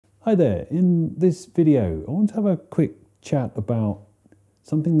Hi there, in this video I want to have a quick chat about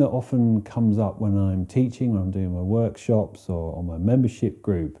something that often comes up when I'm teaching, when I'm doing my workshops or on my membership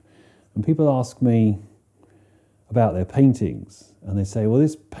group, and people ask me about their paintings and they say, well,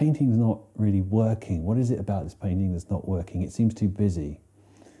 this painting's not really working. What is it about this painting that's not working? It seems too busy.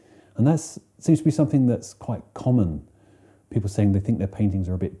 And that seems to be something that's quite common. People saying they think their paintings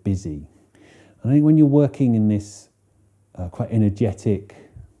are a bit busy. And I think when you're working in this quite energetic,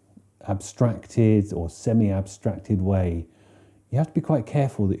 abstracted or semi-abstracted way, you have to be quite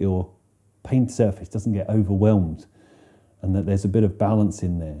careful that your paint surface doesn't get overwhelmed and that there's a bit of balance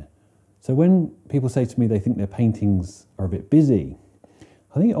in there. So when people say to me they think their paintings are a bit busy,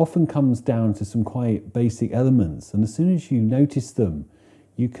 I think it often comes down to some quite basic elements, and as soon as you notice them,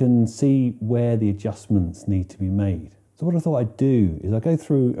 you can see where the adjustments need to be made. So what I thought I'd do is I'll go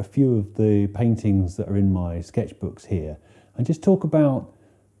through a few of the paintings that are in my sketchbooks here and just talk about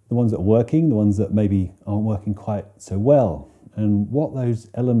the ones that are working, the ones that maybe aren't working quite so well, and what those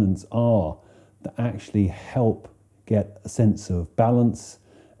elements are that actually help get a sense of balance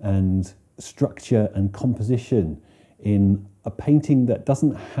and structure and composition in a painting that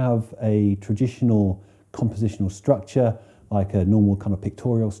doesn't have a traditional compositional structure, like a normal kind of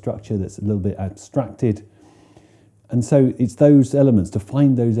pictorial structure that's a little bit abstracted. And so it's those elements, to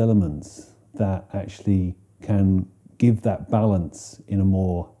find those elements that actually can give that balance in a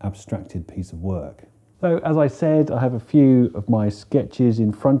more abstracted piece of work. So as I said, I have a few of my sketches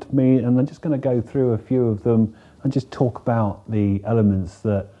in front of me, and I'm just going to go through a few of them and just talk about the elements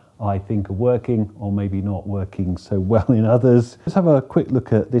that I think are working or maybe not working so well in others. Let's have a quick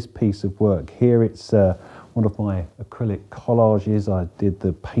look at this piece of work here. It's one of my acrylic collages. I did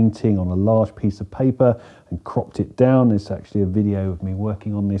the painting on a large piece of paper and cropped it down. It's actually a video of me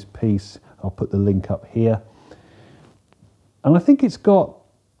working on this piece. I'll put the link up here. And I think it's got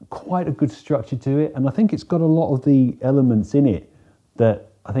quite a good structure to it, and I think it's got a lot of the elements in it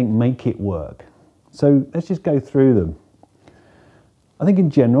that I think make it work. So let's just go through them. I think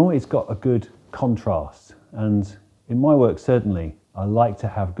in general it's got a good contrast, and in my work certainly I like to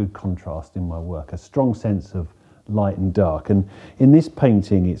have good contrast in my work, a strong sense of light and dark. And in this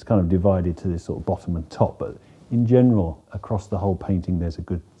painting it's kind of divided to this sort of bottom and top, but in general across the whole painting there's a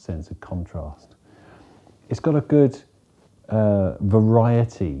good sense of contrast. It's got a good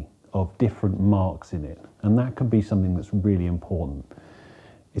variety of different marks in it, and that can be something that's really important.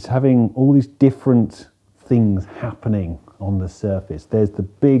 It's having all these different things happening on the surface. There's the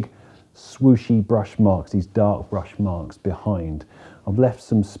big swooshy brush marks, these dark brush marks behind. I've left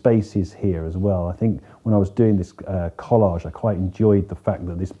some spaces here as well. I think when I was doing this collage, I quite enjoyed the fact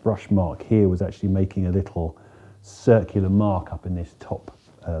that this brush mark here was actually making a little circular mark up in this top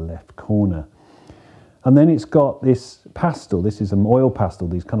left corner. And then it's got this pastel. This is an oil pastel,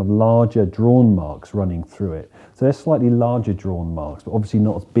 these kind of larger drawn marks running through it. So they're slightly larger drawn marks, but obviously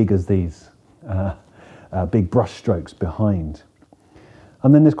not as big as these big brush strokes behind.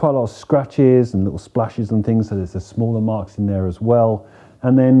 And then there's quite a lot of scratches and little splashes and things, so there's the smaller marks in there as well.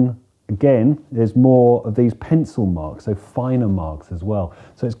 And then again, there's more of these pencil marks, so finer marks as well.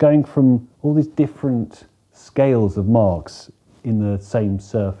 So it's going from all these different scales of marks in the same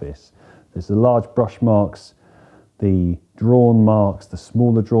surface. There's the large brush marks, the drawn marks, the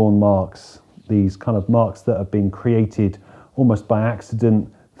smaller drawn marks, these kind of marks that have been created almost by accident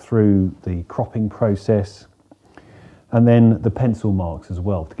through the cropping process, and then the pencil marks as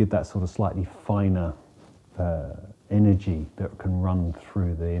well to give that sort of slightly finer energy that can run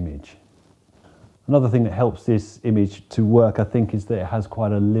through the image. Another thing that helps this image to work, I think, is that it has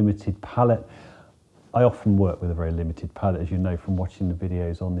quite a limited palette. I often work with a very limited palette, as you know from watching the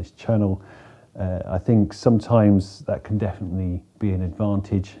videos on this channel. I think sometimes that can definitely be an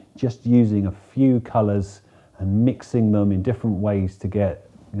advantage. Just using a few colours and mixing them in different ways to get,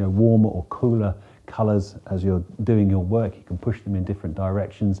 warmer or cooler colours as you're doing your work. You can push them in different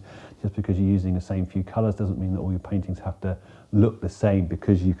directions. Just because you're using the same few colours doesn't mean that all your paintings have to look the same,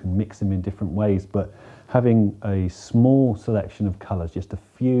 because you can mix them in different ways. But having a small selection of colours, just a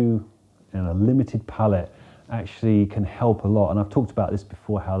few, and a limited palette, actually can help a lot. And I've talked about this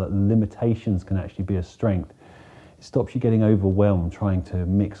before, how that limitations can actually be a strength. It stops you getting overwhelmed trying to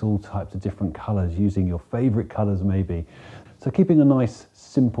mix all types of different colours, using your favourite colours maybe. So keeping a nice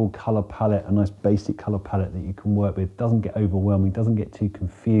simple colour palette, a nice basic colour palette that you can work with, doesn't get overwhelming, doesn't get too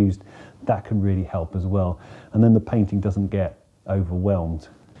confused, that can really help as well. And then the painting doesn't get overwhelmed.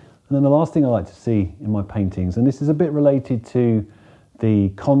 And then the last thing I like to see in my paintings, and this is a bit related to the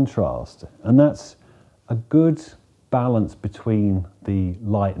contrast, and that's a good balance between the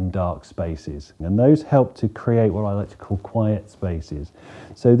light and dark spaces, and those help to create what I like to call quiet spaces.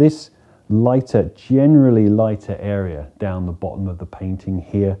 So this generally lighter area down the bottom of the painting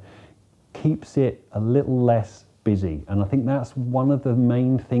here keeps it a little less busy, and I think that's one of the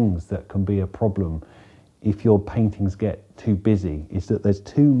main things that can be a problem if your paintings get too busy, is that there's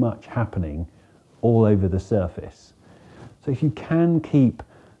too much happening all over the surface. So if you can keep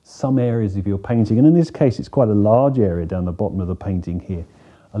some areas of your painting, and in this case it's quite a large area down the bottom of the painting here,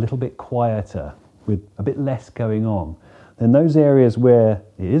 a little bit quieter with a bit less going on, then those areas where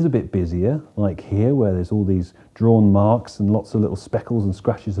it is a bit busier, like here where there's all these drawn marks and lots of little speckles and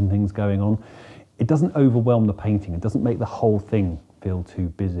scratches and things going on, it doesn't overwhelm the painting, it doesn't make the whole thing feel too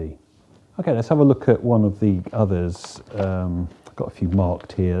busy. Okay, let's have a look at one of the others. I've got a few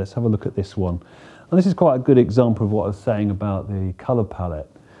marked here. Let's have a look at this one. And this is quite a good example of what I was saying about the colour palette.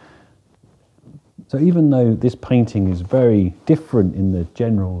 So even though this painting is very different in the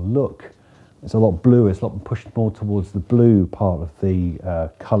general look, it's a lot bluer, it's a lot pushed more towards the blue part of the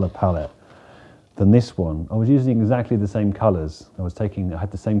colour palette than this one. I was using exactly the same colours. I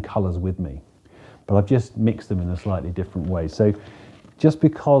had the same colours with me, but I've just mixed them in a slightly different way. So just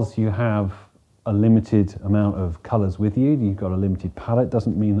because you have a limited amount of colours with you, you've got a limited palette,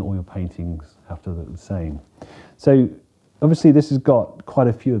 doesn't mean that all your paintings have to look the same. So obviously this has got quite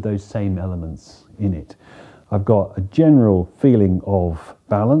a few of those same elements in it. I've got a general feeling of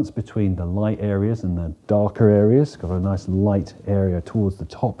balance between the light areas and the darker areas. Got a nice light area towards the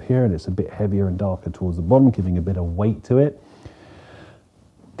top here, and it's a bit heavier and darker towards the bottom, giving a bit of weight to it.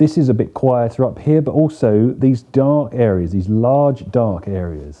 This is a bit quieter up here, but also these dark areas, these large dark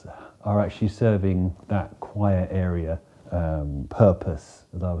areas, are actually serving that quiet area purpose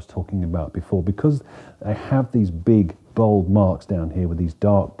that I was talking about before, because they have these big bold marks down here with these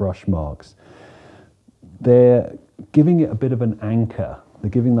dark brush marks. They're giving it a bit of an anchor.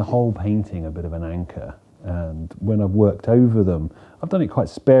 They're giving the whole painting a bit of an anchor. And when I've worked over them, I've done it quite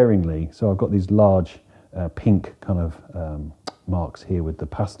sparingly. So I've got these large pink kind of marks here with the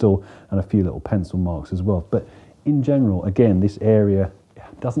pastel and a few little pencil marks as well. But in general, again, this area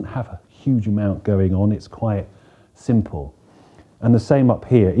doesn't have a huge amount going on. It's quite simple. And the same up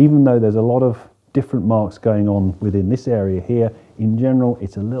here, even though there's a lot of different marks going on within this area here, in general,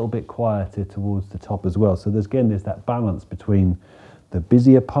 it's a little bit quieter towards the top as well. So there's that balance between the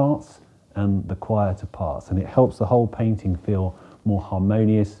busier parts and the quieter parts, and it helps the whole painting feel more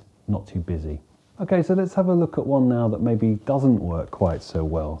harmonious, not too busy. Okay, so let's have a look at one now that maybe doesn't work quite so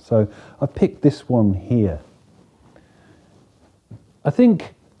well. So I've picked this one here. I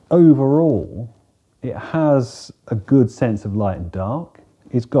think overall it has a good sense of light and dark.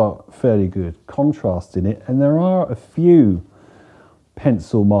 It's got fairly good contrast in it, and there are a few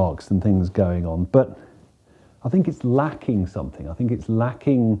pencil marks and things going on, but I think it's lacking something. I think it's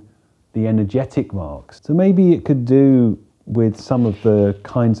lacking the energetic marks. So maybe it could do with some of the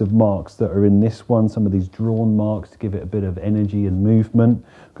kinds of marks that are in this one, some of these drawn marks, to give it a bit of energy and movement.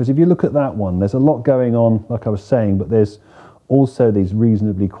 Because if you look at that one, there's a lot going on, like I was saying, but there's also these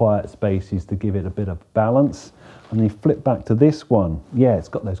reasonably quiet spaces to give it a bit of balance. And then you flip back to this one, yeah, it's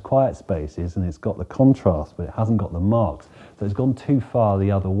got those quiet spaces and it's got the contrast, but it hasn't got the marks. So it's gone too far the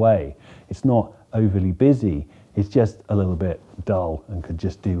other way. It's not overly busy, it's just a little bit dull and could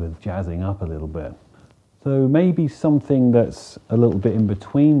just do with jazzing up a little bit. So maybe something that's a little bit in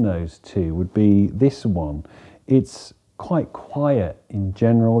between those two would be this one. It's quite quiet in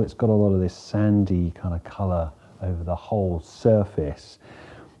general. It's got a lot of this sandy kind of colour over the whole surface,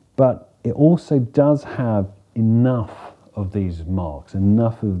 but it also does have enough of these marks,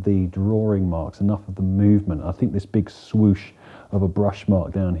 enough of the drawing marks, enough of the movement. I think this big swoosh of a brush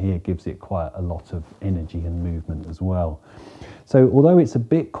mark down here gives it quite a lot of energy and movement as well. So although it's a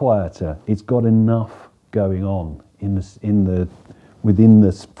bit quieter, it's got enough going on within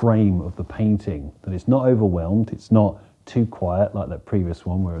this frame of the painting that it's not overwhelmed, it's not too quiet like that previous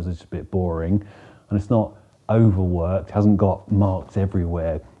one where it was just a bit boring, and it's not overworked, hasn't got marks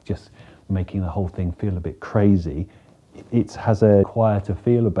everywhere just making the whole thing feel a bit crazy. It has a quieter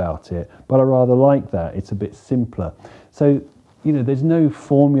feel about it, but I rather like that. It's a bit simpler. So, you know, there's no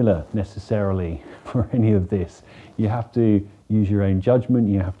formula necessarily for any of this. You have to use your own judgment,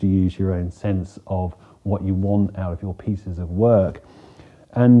 you have to use your own sense of what you want out of your pieces of work,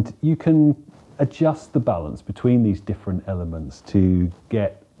 and you can adjust the balance between these different elements to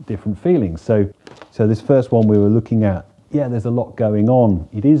get different feelings. So this first one we were looking at, yeah, there's a lot going on.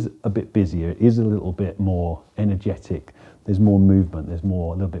 It is a bit busier, it is a little bit more energetic, there's more movement, there's a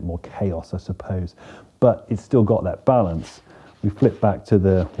little bit more chaos, I suppose, but it's still got that balance. We flip back to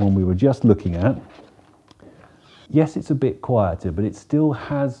the one we were just looking at. Yes, it's a bit quieter, but it still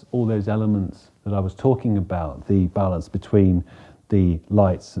has all those elements that I was talking about, the balance between the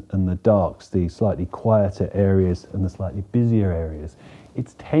lights and the darks, the slightly quieter areas and the slightly busier areas.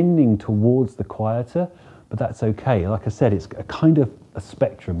 It's tending towards the quieter, but that's okay. Like I said, it's a kind of a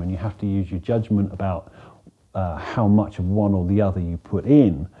spectrum, and you have to use your judgment about how much of one or the other you put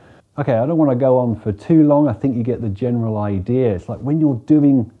in. Okay, I don't want to go on for too long. I think you get the general idea. It's like when you're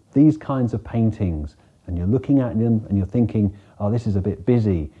doing these kinds of paintings and you're looking at them and you're thinking, oh, this is a bit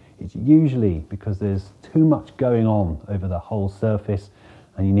busy. It's usually because there's too much going on over the whole surface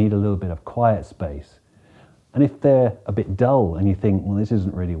and you need a little bit of quiet space. And if they're a bit dull and you think, well, this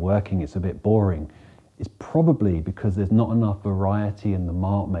isn't really working, it's a bit boring, it's probably because there's not enough variety in the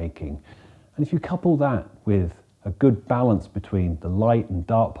mark making. And if you couple that with a good balance between the light and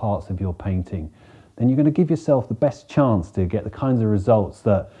dark parts of your painting, then you're going to give yourself the best chance to get the kinds of results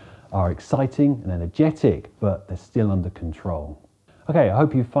that are exciting and energetic, but they're still under control. Okay, I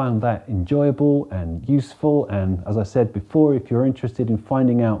hope you found that enjoyable and useful. And as I said before, if you're interested in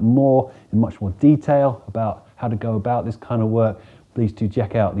finding out more in much more detail about how to go about this kind of work, please do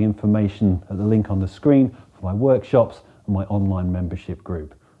check out the information at the link on the screen for my workshops and my online membership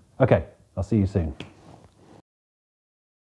group. Okay, I'll see you soon.